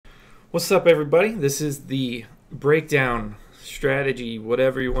What's up, everybody? This is the breakdown strategy,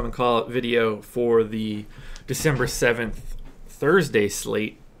 whatever you want to call it, video for the December 7th Thursday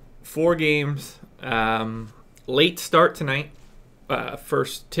slate. 4 games, late start tonight.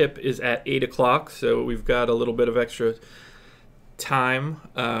 First tip is at 8 o'clock, so we've got a little bit of extra time.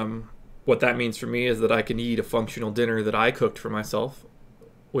 What that means for me is that I can eat a functional dinner that I cooked for myself,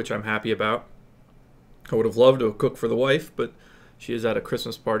 which I'm happy about. I would have loved to have cooked for the wife, but she is at a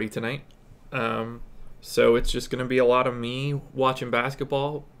Christmas party tonight. So it's just going to be a lot of me watching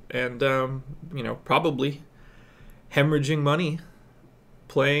basketball and, probably hemorrhaging money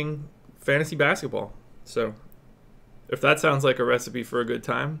playing fantasy basketball. So if that sounds like a recipe for a good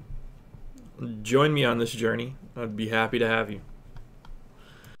time, join me on this journey. I'd be happy to have you.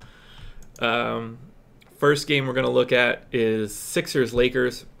 First game we're going to look at is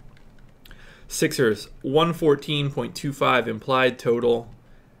Sixers-Lakers. Sixers, 114.25 implied total.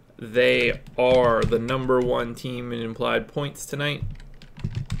 They are the number 1 team in implied points tonight.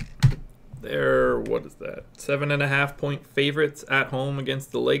 They're, 7.5 point favorites at home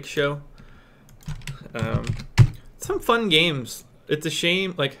against the Lake Show. Some fun games. It's a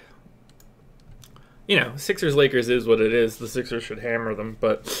shame, Sixers-Lakers is what it is. The Sixers should hammer them,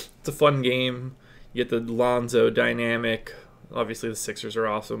 but it's a fun game. You get the Lonzo dynamic. Obviously, the Sixers are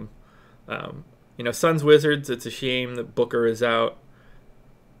awesome. Suns-Wizards, it's a shame that Booker is out.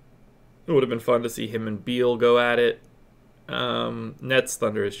 It would have been fun to see him and Beal go at it.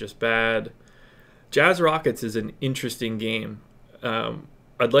 Nets-Thunder is just bad. Jazz-Rockets is an interesting game.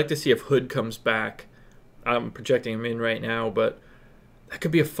 I'd like to see if Hood comes back. I'm projecting him in right now, but that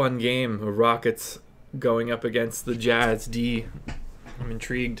could be a fun game. The Rockets going up against the Jazz D. I'm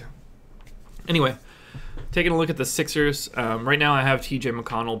intrigued. Anyway, taking a look at the Sixers. Right now I have TJ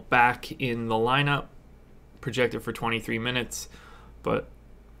McConnell back in the lineup, projected for 23 minutes. But,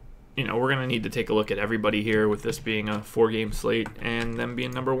 we're going to need to take a look at everybody here with this being a 4-game slate and them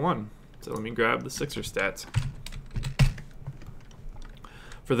being number 1. So let me grab the Sixers stats.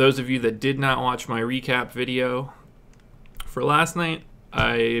 For those of you that did not watch my recap video for last night,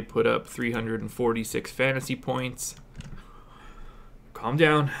 I put up 346 fantasy points. Calm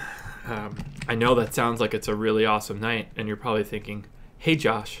down. I know that sounds like it's a really awesome night, and you're probably thinking, hey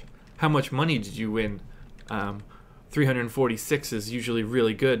Josh, how much money did you win? 346 is usually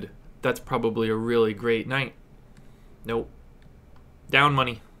really good. That's probably a really great night. Nope. Down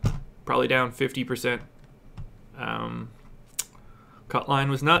money. Probably down 50%. Cut line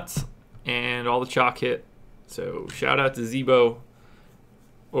was nuts, and all the chalk hit. So shout out to Zebo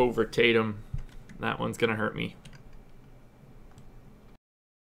over Tatum. That one's going to hurt me.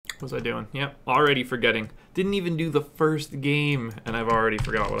 What was I doing? Yep, already forgetting. Didn't even do the first game, and I've already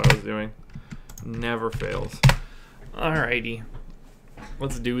forgot what I was doing. Never fails. Alrighty,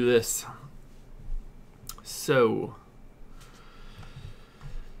 let's do this. So,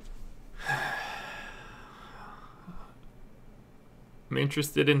 I'm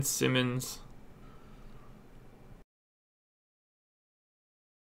interested in Simmons.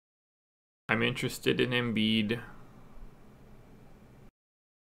 I'm interested in Embiid.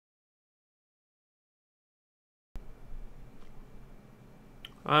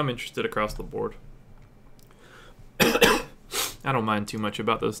 I'm interested across the board. I don't mind too much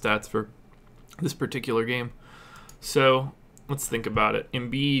about those stats for this particular game. So let's think about it.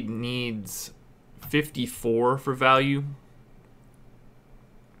 Embiid needs 54 for value,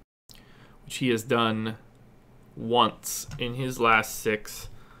 which he has done once in his last 6.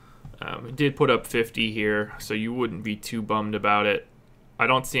 He did put up 50 here, so you wouldn't be too bummed about it. I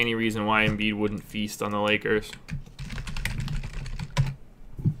don't see any reason why Embiid wouldn't feast on the Lakers.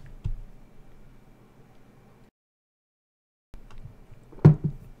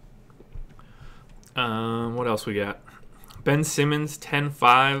 What else we got? Ben Simmons,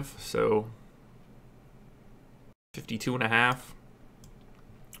 10-5, so 52.5.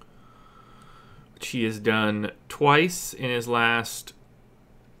 Which he has done twice in his last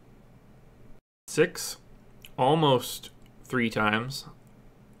 6, almost 3 times.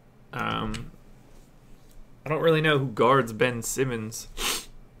 I don't really know who guards Ben Simmons.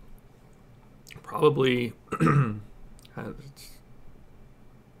 Probably I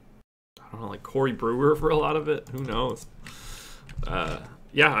don't know, like Corey Brewer for a lot of it. Who knows?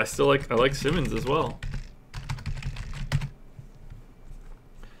 Yeah, I like Simmons as well.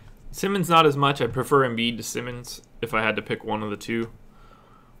 Simmons not as much. I prefer Embiid to Simmons if I had to pick one of the two.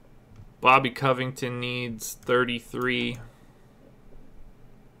 Bobby Covington needs 33.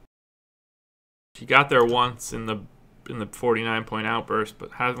 He got there once in the 49-point outburst,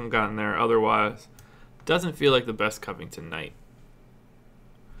 but hasn't gotten there otherwise. Doesn't feel like the best Covington night.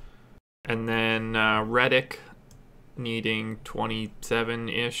 And then Reddick needing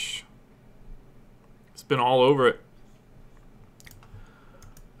 27-ish. It's been all over it.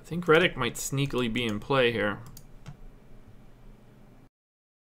 I think Reddick might sneakily be in play here.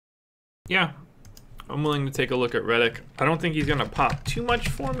 Yeah, I'm willing to take a look at Reddick. I don't think he's going to pop too much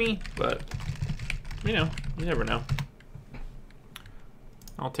for me, but, you know, you never know.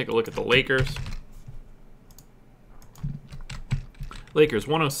 I'll take a look at the Lakers. Lakers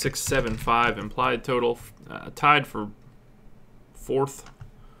 106.75 implied total, tied for 4th.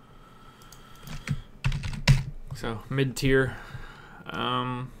 So mid-tier.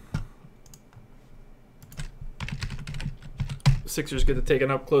 Sixers get to take an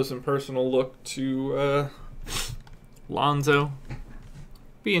up-close and personal look to Lonzo.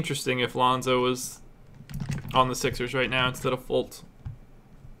 Be interesting if Lonzo was on the Sixers right now instead of Fultz.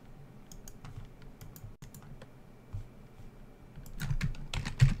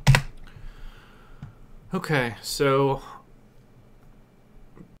 Okay, so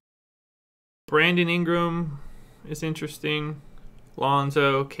Brandon Ingram is interesting.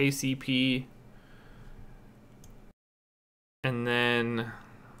 Lonzo, KCP. And then,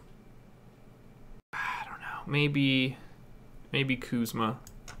 I don't know, maybe Kuzma.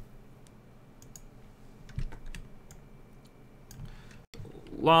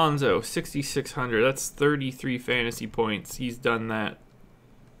 Lonzo, 6,600. That's 33 fantasy points. He's done that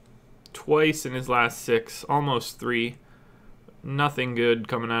twice in his last 6, almost 3. Nothing good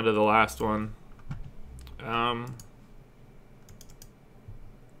coming out of the last one. I'm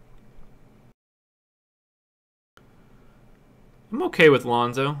okay with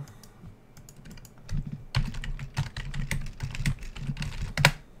Lonzo.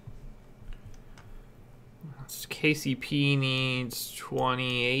 KCP needs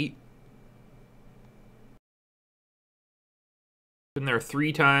 28. Been there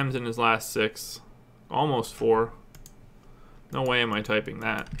 3 times in his last 6. Almost 4. No way am I typing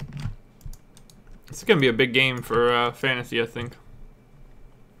that. It's going to be a big game for fantasy, I think.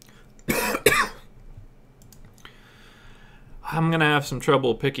 I'm going to have some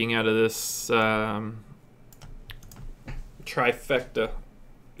trouble picking out of this trifecta.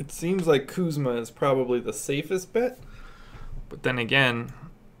 It seems like Kuzma is probably the safest bet. But then again,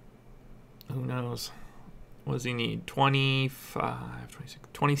 who knows? What does he need? 25, 26,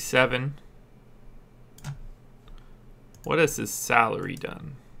 27. What has his salary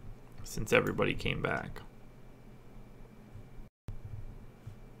done since everybody came back?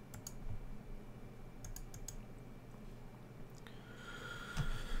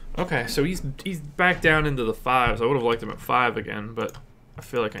 Okay, so he's back down into the 5s. I would have liked him at 5 again, but I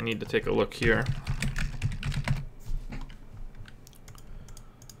feel like I need to take a look here.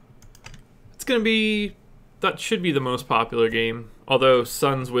 It's going to be... That should be the most popular game. Although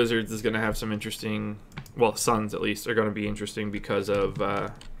Suns Wizards is going to have some interesting... Well, Suns at least are going to be interesting because of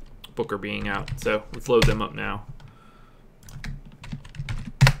Booker being out. So let's load them up now.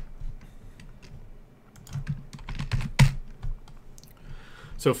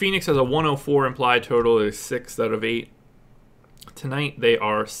 So Phoenix has a 104 implied total. It is 6 out of 8. Tonight they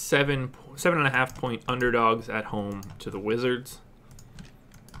are 7.5 point underdogs at home to the Wizards.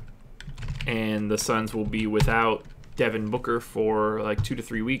 And the Suns will be without Devin Booker for like 2 to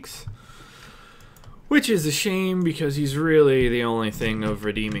 3 weeks. Which is a shame because he's really the only thing of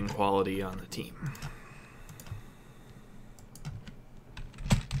redeeming quality on the team.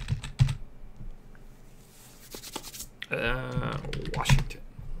 Washington.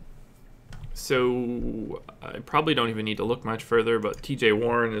 So I probably don't even need to look much further, but TJ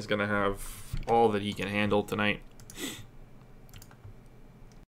Warren is going to have all that he can handle tonight.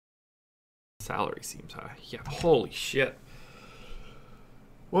 Salary seems high. Yeah, holy shit.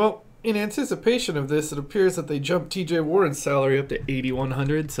 Well, in anticipation of this, it appears that they jumped TJ Warren's salary up to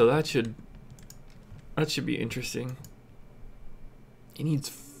 8,100, so that should be interesting. He needs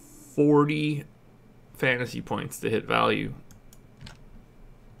 40 fantasy points to hit value.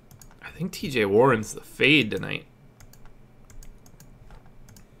 I think TJ Warren's the fade tonight.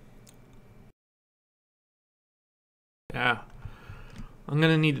 Yeah. I'm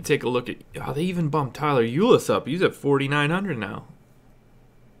going to need to take a look at... Oh, they even bumped Tyler Ulis up. He's at 4,900 now.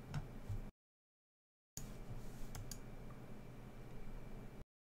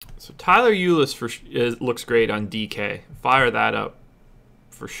 So Tyler Ulis looks great on DK. Fire that up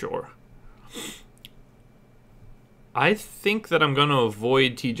for sure. I think that I'm going to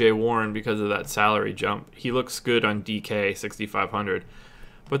avoid TJ Warren because of that salary jump. He looks good on DK, 6,500.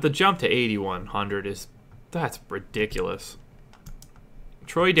 But the jump to 8,100 that's ridiculous.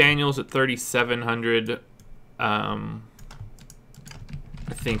 Troy Daniels at 3,700.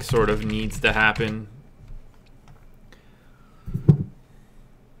 I think sort of needs to happen.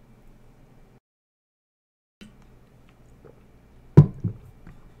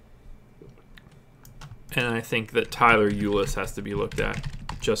 And I think that Tyler Eulis has to be looked at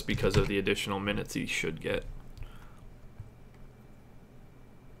just because of the additional minutes he should get.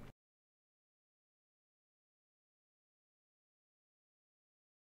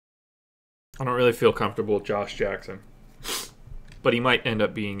 I don't really feel comfortable with Josh Jackson, but he might end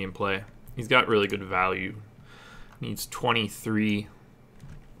up being in play. He's got really good value. Needs 23.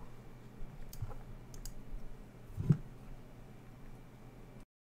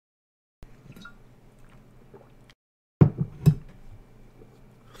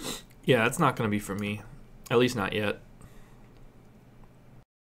 Yeah, that's not going to be for me. At least not yet.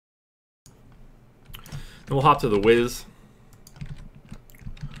 Then we'll hop to the Wiz.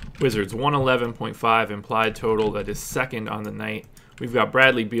 Wizards, 111.5 implied total. That is second on the night. We've got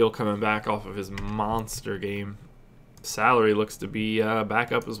Bradley Beal coming back off of his monster game. Salary looks to be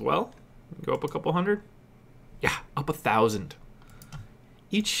back up as well. Go up a couple hundred. Yeah, up 1,000.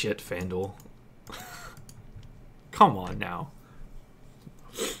 Eat shit, FanDuel. Come on now.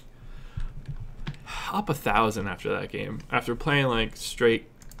 Up 1,000 after that game. After playing like straight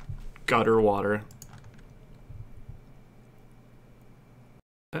gutter water.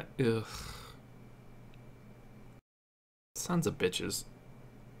 Ugh. Sons of bitches.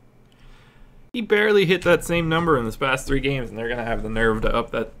 He barely hit that same number in this past 3 games, and they're going to have the nerve to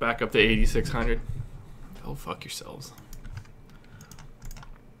up that back up to 8,600. Go fuck yourselves.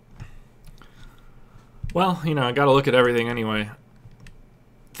 Well, you know, I got to look at everything anyway.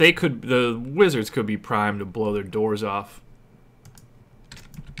 The Wizards could be primed to blow their doors off.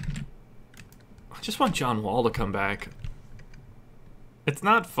 I just want John Wall to come back. It's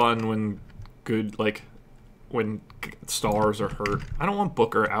not fun when when stars are hurt. I don't want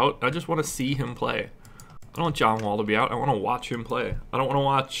Booker out. I just want to see him play. I don't want John Wall to be out. I want to watch him play. I don't want to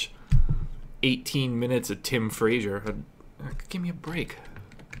watch 18 minutes of Tim Frazier. Give me a break.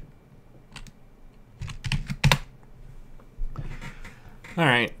 All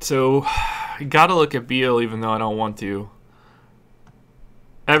right, so I got to look at Beal even though I don't want to.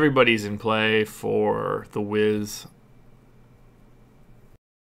 Everybody's in play for the Wiz.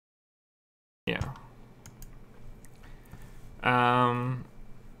 Yeah. I'm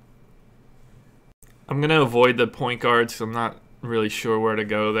going to avoid the point guards because I'm not really sure where to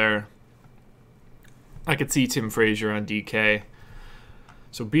go there. I could see Tim Frazier on DK.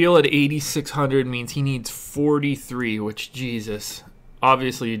 So Beal at 8,600 means he needs 43, which, Jesus.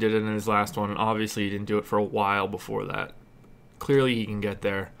 Obviously, he did it in his last one, and obviously he didn't do it for a while before that. Clearly, he can get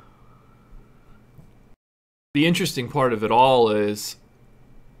there. The interesting part of it all is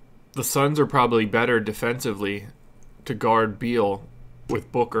the Suns are probably better defensively to guard Beal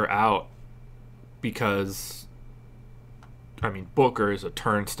with Booker out because, I mean, Booker is a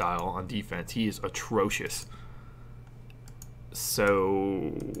turnstile on defense. He is atrocious.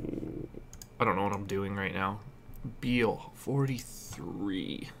 So, I don't know what I'm doing right now. Beal,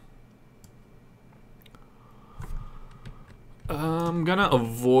 43. I'm gonna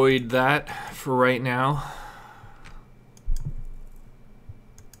avoid that for right now.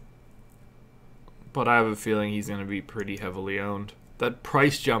 But I have a feeling he's gonna be pretty heavily owned. That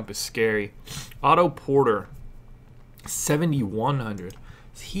price jump is scary. Otto Porter, 7,100.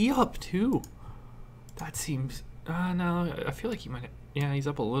 Is he up too? That seems... no, I feel like he might... Yeah, he's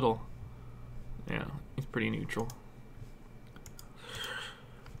up a little. Yeah, he's pretty neutral.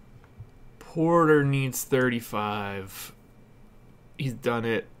 Porter needs 35. He's done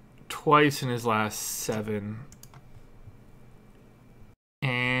it twice in his last 7.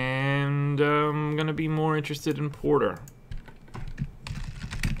 And I'm going to be more interested in Porter.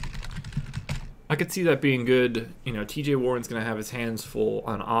 I could see that being good. You know, TJ Warren's going to have his hands full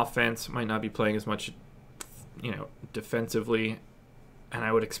on offense. Might not be playing as much, you know, defensively. And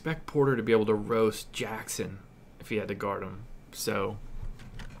I would expect Porter to be able to roast Jackson if he had to guard him. So,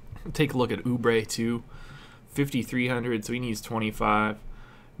 take a look at Oubre too. 5,300, so he needs 25.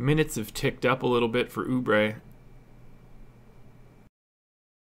 Minutes have ticked up a little bit for Oubre.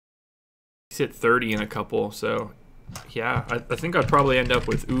 He's hit 30 in a couple, so yeah, I think I'd probably end up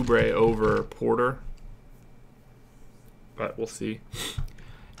with Oubre over Porter. But we'll see.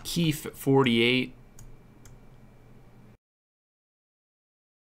 Keefe at 48.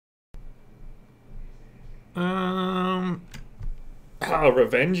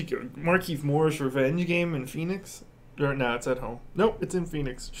 Revenge. Markieff Morris revenge game in Phoenix? Or, no, it's at home. Nope, it's in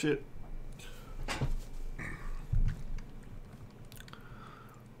Phoenix. Shit.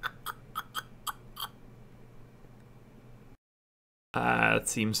 It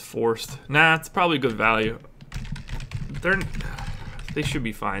seems forced. Nah, it's probably good value. They should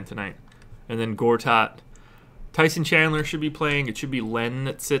be fine tonight. And then Gortat. Tyson Chandler should be playing. It should be Len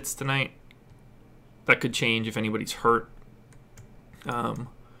that sits tonight. That could change if anybody's hurt.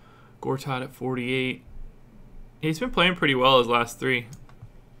 Gortat at 48. Yeah, he's been playing pretty well his last 3.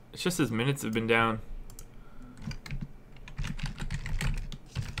 It's just his minutes have been down.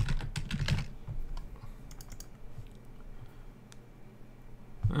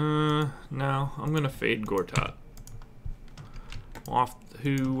 No, I'm going to fade Gortat. Off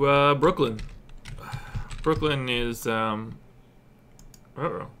to Brooklyn. Brooklyn is, uh-oh.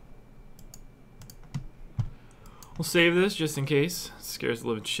 We'll save this just in case. It scares the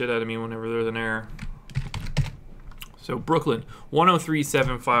living shit out of me whenever there's an error. So Brooklyn,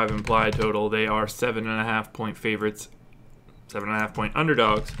 103.75 implied total. They are 7.5-point favorites, 7.5-point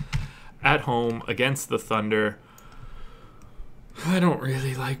underdogs at home against the Thunder. I don't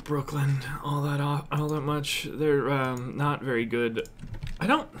really like Brooklyn all that much. They're not very good.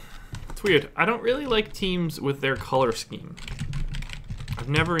 It's weird. I don't really like teams with their color scheme. I've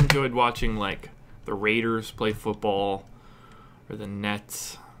never enjoyed watching like the Raiders play football or the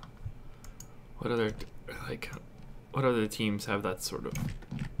Nets. What other teams have that sort of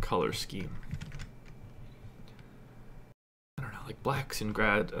color scheme? I don't know, like blacks and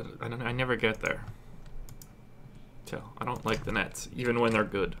grad. I don't know. I never get there. So I don't like the Nets, even when they're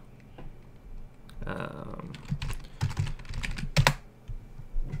good.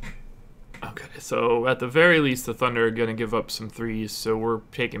 Okay, so at the very least, the Thunder are going to give up some threes, so we're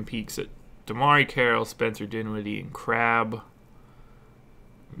taking peeks at Damari Carroll, Spencer Dinwiddie, and Crabbe.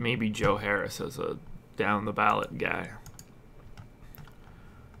 Maybe Joe Harris as a down-the-ballot guy.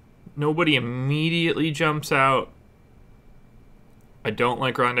 Nobody immediately jumps out. I don't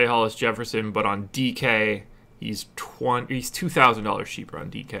like Rondé Hollis-Jefferson, but on DK... He's $2,000 cheaper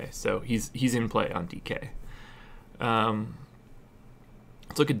on DK, so he's in play on DK. Let's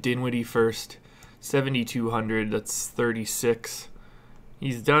look at Dinwiddie first. 7,200. That's 36.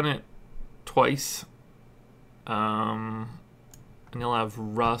 He's done it twice. And he'll have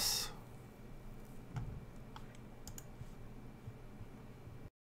Russ.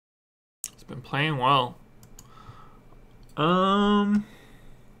 He's been playing well.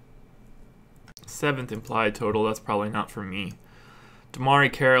 7th implied total. That's probably not for me.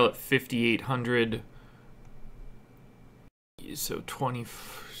 Damari Carroll at 5,800. So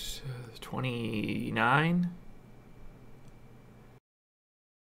 29.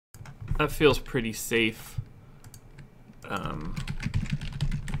 That feels pretty safe.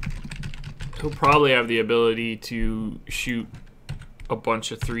 He'll probably have the ability to shoot a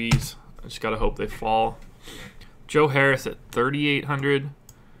bunch of threes. I just gotta hope they fall. Joe Harris at 3,800.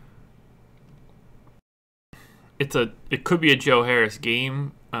 It could be a Joe Harris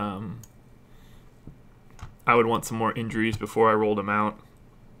game. I would want some more injuries before I rolled him out.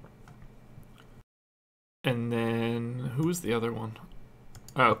 And then who's the other one?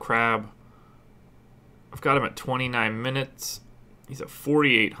 Oh, Crabbe. I've got him at 29 minutes. He's at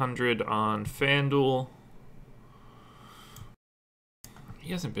 4,800 on FanDuel.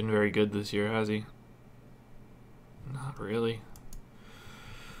 He hasn't been very good this year, has he? Not really.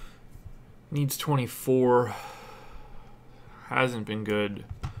 Needs 24. Hasn't been good.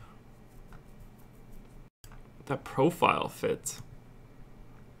 That profile fits.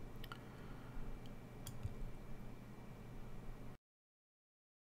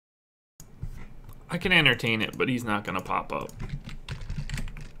 I can entertain it, but he's not going to pop up.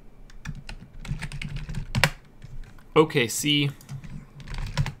 OKC.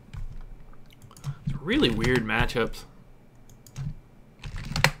 Really weird matchups.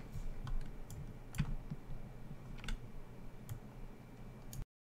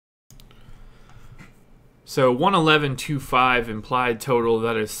 So 111.25 implied total.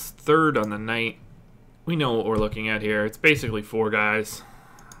 That is 3rd on the night. We know what we're looking at here. It's basically 4 guys.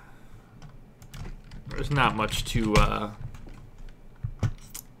 There's not much to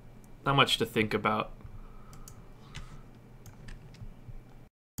think about.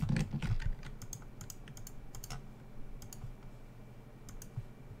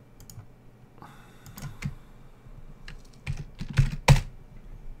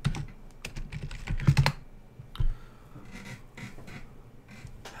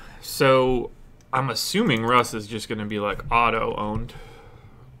 So I'm assuming Russ is just going to be like auto owned.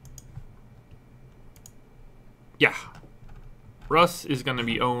 Yeah. Russ is going to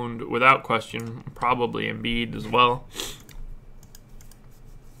be owned without question. Probably Embiid as well.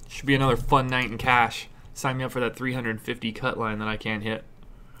 Should be another fun night in cash. Sign me up for that 350 cut line that I can't hit.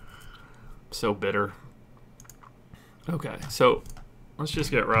 So bitter. Okay, so Let's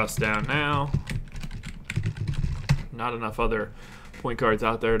just get Russ down now. Not enough other point guards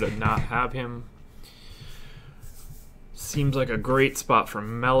out there to not have him. Seems like a great spot for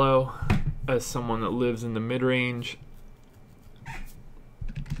Melo as someone that lives in the mid-range.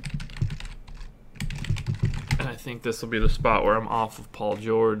 And I think this will be the spot where I'm off of Paul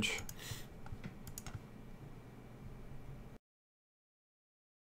George.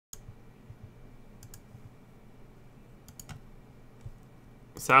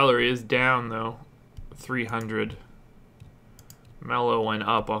 Salary is down though, 300. Melo went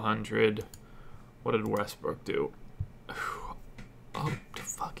up 100. What did Westbrook do? Up to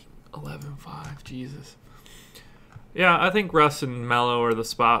fucking 11.5. Jesus. Yeah, I think Russ and Melo are the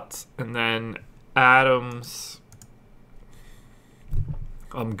spots, and then Adams.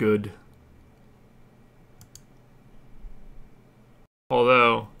 I'm good.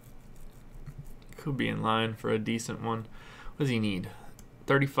 Although could be in line for a decent one. What does he need?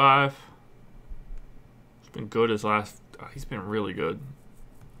 35. He's been good his last. He's been really good.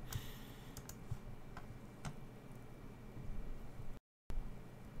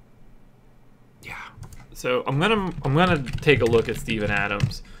 Yeah. So I'm gonna take a look at Steven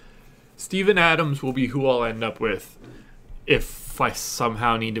Adams. Steven Adams will be who I'll end up with if I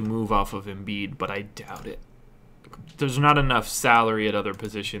somehow need to move off of Embiid, but I doubt it. There's not enough salary at other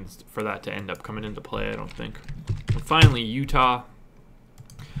positions for that to end up coming into play, I don't think. And finally, Utah.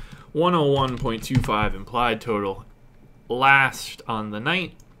 101.25 implied total. Last on the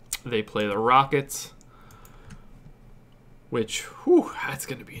night, they play the Rockets, which, whew, that's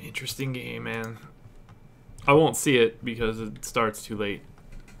going to be an interesting game, man. I won't see it because it starts too late.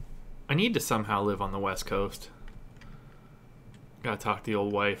 I need to somehow live on the West Coast. Gotta talk to the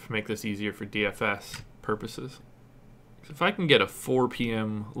old wife, make this easier for DFS purposes. If I can get a 4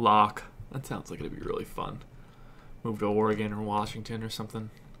 p.m. lock, that sounds like it'd be really fun. Move to Oregon or Washington or something.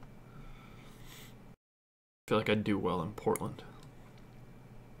 I feel like I'd do well in Portland.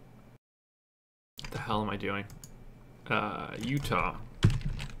 What the hell am I doing? Utah.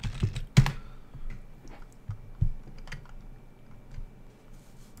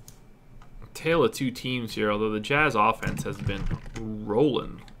 Tale of two teams here, although the Jazz offense has been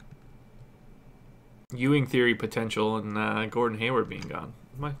rolling. Ewing theory potential and Gordon Hayward being gone.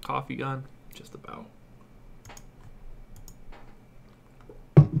 Is my coffee gone? Just about.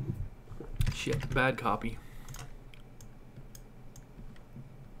 Shit, bad copy.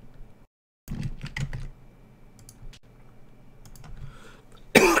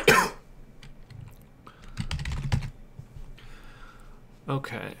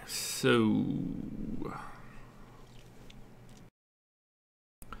 Okay, so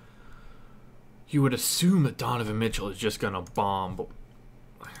you would assume that Donovan Mitchell is just gonna bomb, but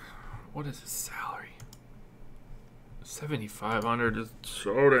what is his salary? 7,500 is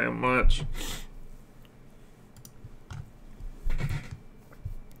so damn much.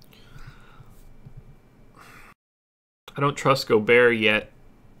 I don't trust Gobert yet.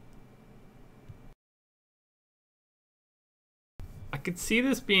 I could see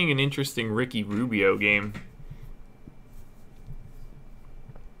this being an interesting Ricky Rubio game.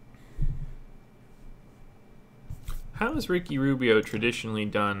 How has Ricky Rubio traditionally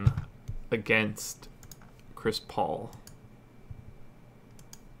done against Chris Paul?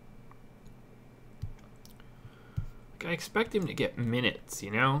 Like, I expect him to get minutes, you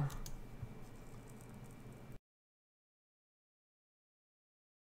know?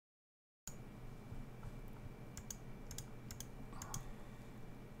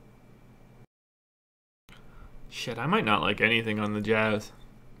 Shit, I might not like anything on the Jazz.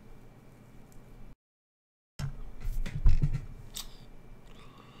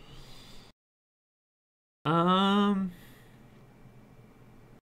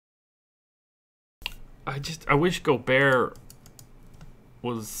 I wish Gobert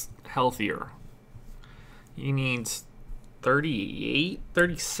was healthier. He needs 38,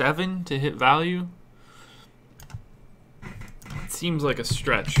 37 to hit value. It seems like a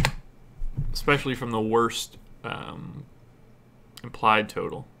stretch, especially from the worst implied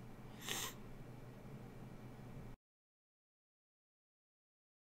total.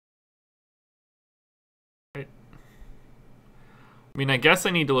 Right. I mean, I guess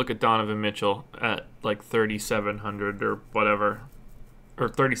I need to look at Donovan Mitchell at like 3,700 or whatever, or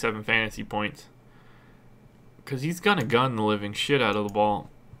 37 fantasy points, because he's gonna gun the living shit out of the ball.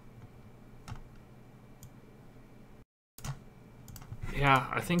 Yeah,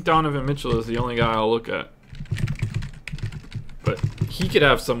 I think Donovan Mitchell is the only guy I'll look at. But he could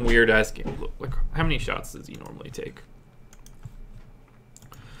have some weird ass game. Look, how many shots does he normally take?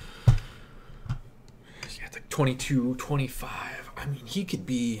 Yeah, it's like 22, 25. I mean, he could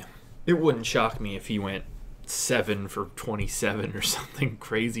be. It wouldn't shock me if he went 7 for 27 or something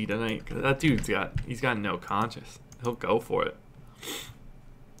crazy tonight. Cause that dude's got no conscience. He'll go for it.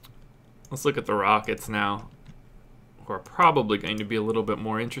 Let's look at the Rockets now, who are probably going to be a little bit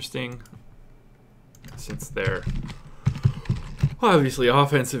more interesting since they're obviously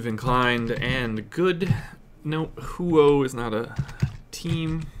offensive inclined and good. No, Huo is not a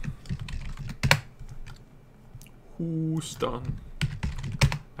team. Houston.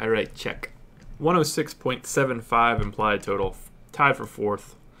 All right, check. 106.75 implied total, tied for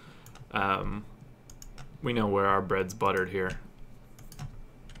 4th. We know where our bread's buttered here.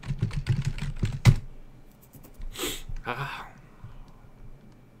 I'm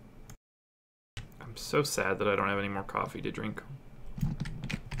so sad that I don't have any more coffee to drink.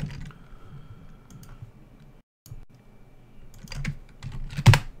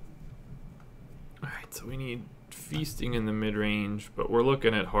 Alright, so we need feasting in the mid-range, but we're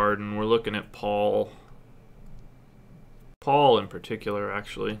looking at Harden. We're looking at Paul. Paul in particular,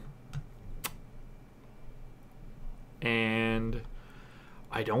 actually. And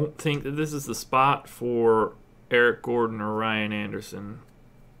I don't think that this is the spot for Eric Gordon or Ryan Anderson.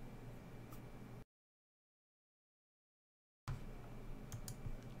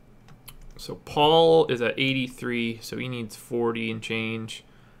 So Paul is at 83, so he needs 40 and change.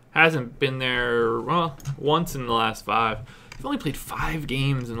 Hasn't been there, well, once in the last 5. He's only played 5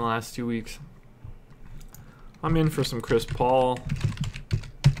 games in the last 2 weeks. I'm in for some Chris Paul.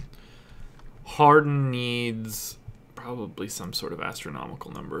 Harden needs probably some sort of astronomical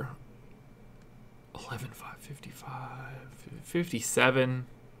number. 11, 5, 55, 57.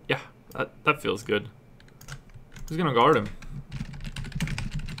 Yeah, that feels good. Who's going to guard him?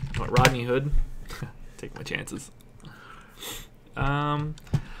 What, Rodney Hood? Take my chances.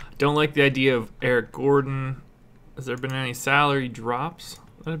 Don't like the idea of Eric Gordon. Has there been any salary drops?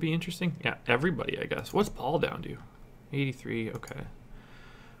 That'd be interesting. Yeah, everybody, I guess. What's Paul down to? 83, okay.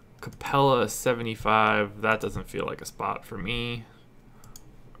 Capella, 75. That doesn't feel like a spot for me.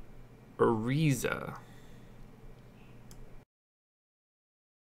 Ariza.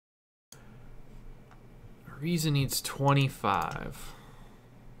 Ariza needs 25.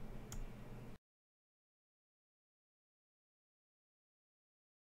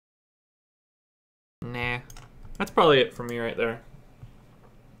 Nah. That's probably it for me right there.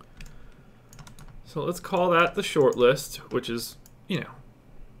 So let's call that the short list, which is, you know,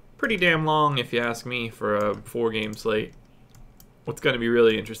 pretty damn long if you ask me for a 4-game slate. What's going to be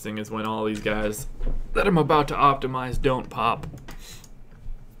really interesting is when all these guys that I'm about to optimize don't pop.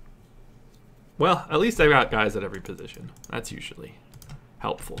 Well, at least I've got guys at every position. That's usually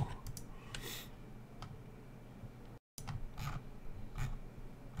helpful.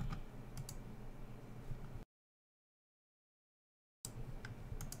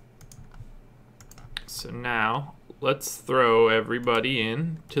 So now let's throw everybody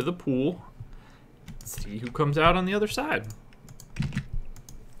in to the pool. See who comes out on the other side.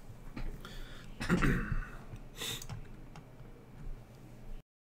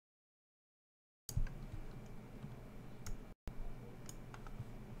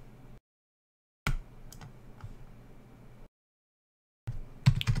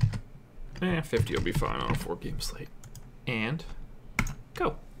 Eh, 50 will be fine on a 4-game slate. And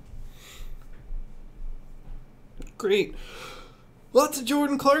go. Great. Lots of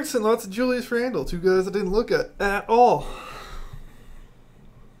Jordan Clarkson, lots of Julius Randle. 2 guys I didn't look at all.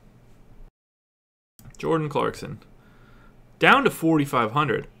 Jordan Clarkson. Down to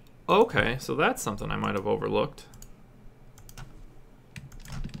 4,500. Okay, so that's something I might have overlooked.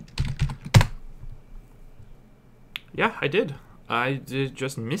 Yeah, I did.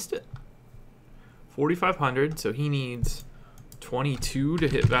 Just missed it. 4,500, so he needs 22 to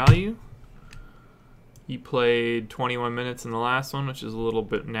hit value. He played 21 minutes in the last one, which is a little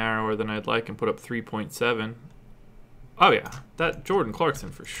bit narrower than I'd like, and put up 3.7. Oh yeah, that Jordan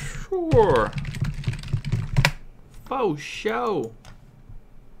Clarkson for sure. Faux show.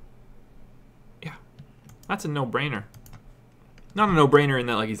 Yeah, that's a no-brainer. Not a no-brainer in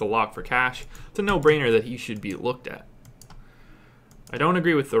that like he's a lock for cash. It's a no-brainer that he should be looked at. I don't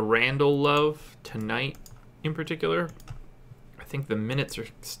agree with the Randall love tonight in particular. I think the minutes are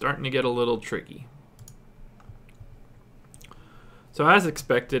starting to get a little tricky. So as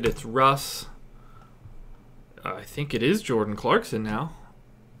expected, it's Russ. I think it is Jordan Clarkson now.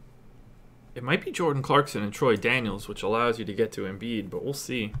 It might be Jordan Clarkson and Troy Daniels, which allows you to get to Embiid, but we'll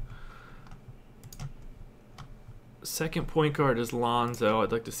see. Second point guard is Lonzo.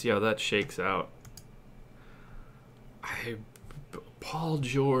 I'd like to see how that shakes out. Paul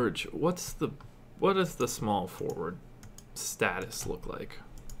George. What is the small forward? status look like?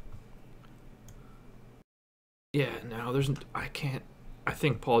 Yeah, no, I can't. I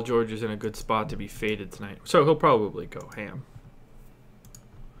think Paul George is in a good spot to be faded tonight. So he'll probably go ham.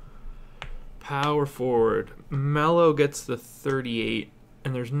 Power forward. Melo gets the 38,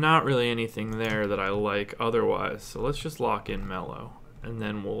 and there's not really anything there that I like otherwise. So let's just lock in Melo, and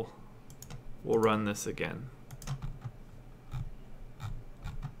then we'll run this again.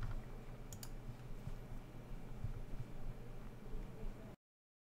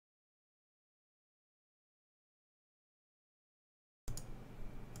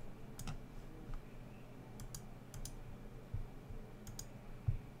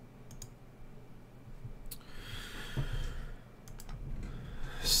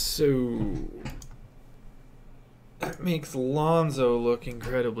 So that makes Lonzo look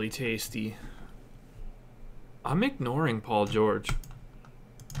incredibly tasty. I'm ignoring Paul George.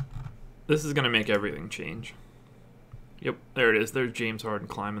 This is going to make everything change. Yep, there it is. There's James Harden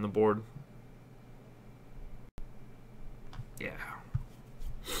climbing the board. Yeah.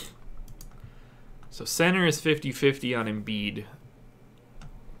 So center is 50-50 on Embiid.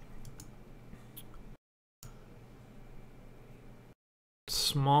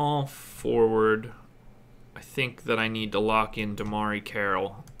 Small forward, I think that I need to lock in Damari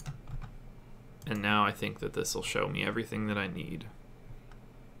Carroll. And now I think that this will show me everything that I need.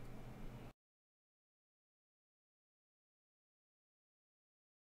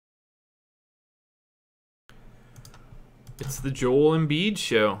 It's the Joel Embiid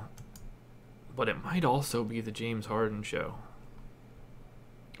show. But it might also be the James Harden show.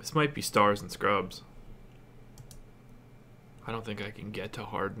 This might be stars and scrubs. I don't think I can get to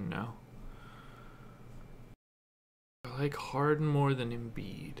Harden now. I like Harden more than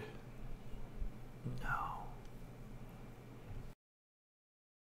Embiid. No.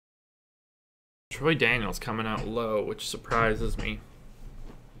 Troy Daniels coming out low, which surprises me.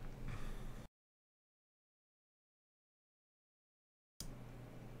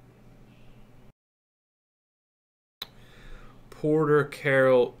 Porter,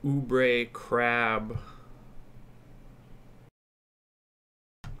 Carroll, Oubre, Crab.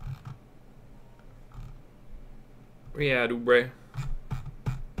 Where you at, Oubre?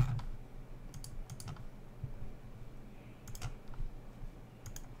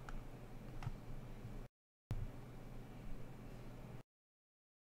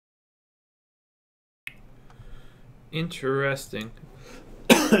 Interesting.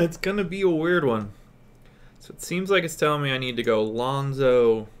 It's gonna be a weird one. So it seems like it's telling me I need to go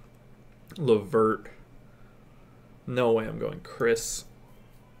Lonzo, LeVert. No way I'm going Chris.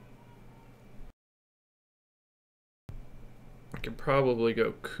 I could probably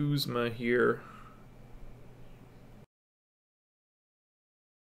go Kuzma here.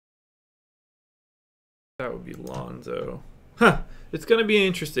 That would be Lonzo. Huh. It's going to be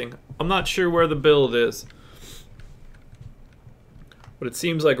interesting. I'm not sure where the build is. But it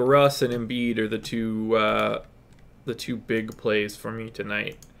seems like Russ and Embiid are the two big plays for me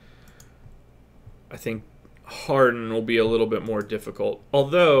tonight. I think Harden will be a little bit more difficult.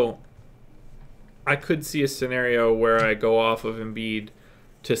 Although I could see a scenario where I go off of Embiid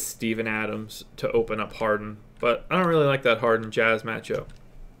to Steven Adams to open up Harden. But I don't really like that Harden-Jazz matchup.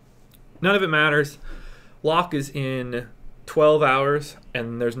 None of it matters. Lock is in 12 hours,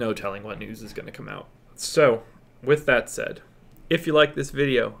 and there's no telling what news is going to come out. So, with that said, if you like this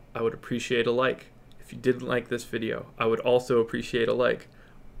video, I would appreciate a like. If you didn't like this video, I would also appreciate a like.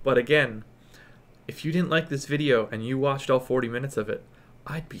 But again, if you didn't like this video and you watched all 40 minutes of it,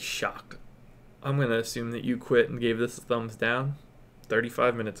 I'd be shocked. I'm going to assume that you quit and gave this a thumbs down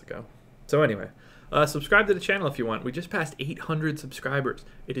 35 minutes ago. So anyway, subscribe to the channel if you want. We just passed 800 subscribers.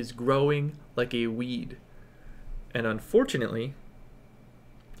 It is growing like a weed. And unfortunately,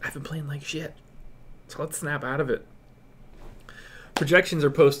 I've been playing like shit. So let's snap out of it. Projections are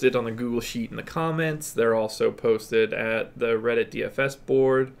posted on the Google Sheet in the comments. They're also posted at the Reddit DFS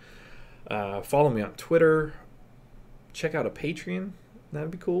board. Follow me on Twitter. Check out a Patreon. That'd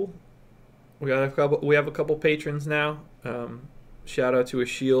be cool. We have a couple patrons now. Shout out to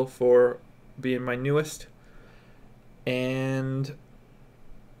Ashil for being my newest. And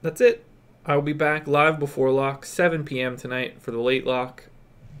that's it. I'll be back live before lock, 7 p.m. tonight for the late lock.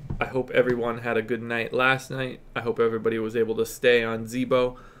 I hope everyone had a good night last night. I hope everybody was able to stay on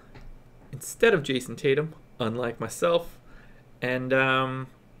Zebo instead of Jason Tatum, unlike myself. And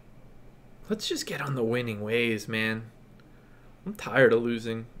let's just get on the winning ways, man. I'm tired of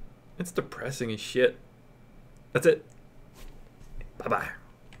losing. It's depressing as shit. That's it. Bye-bye.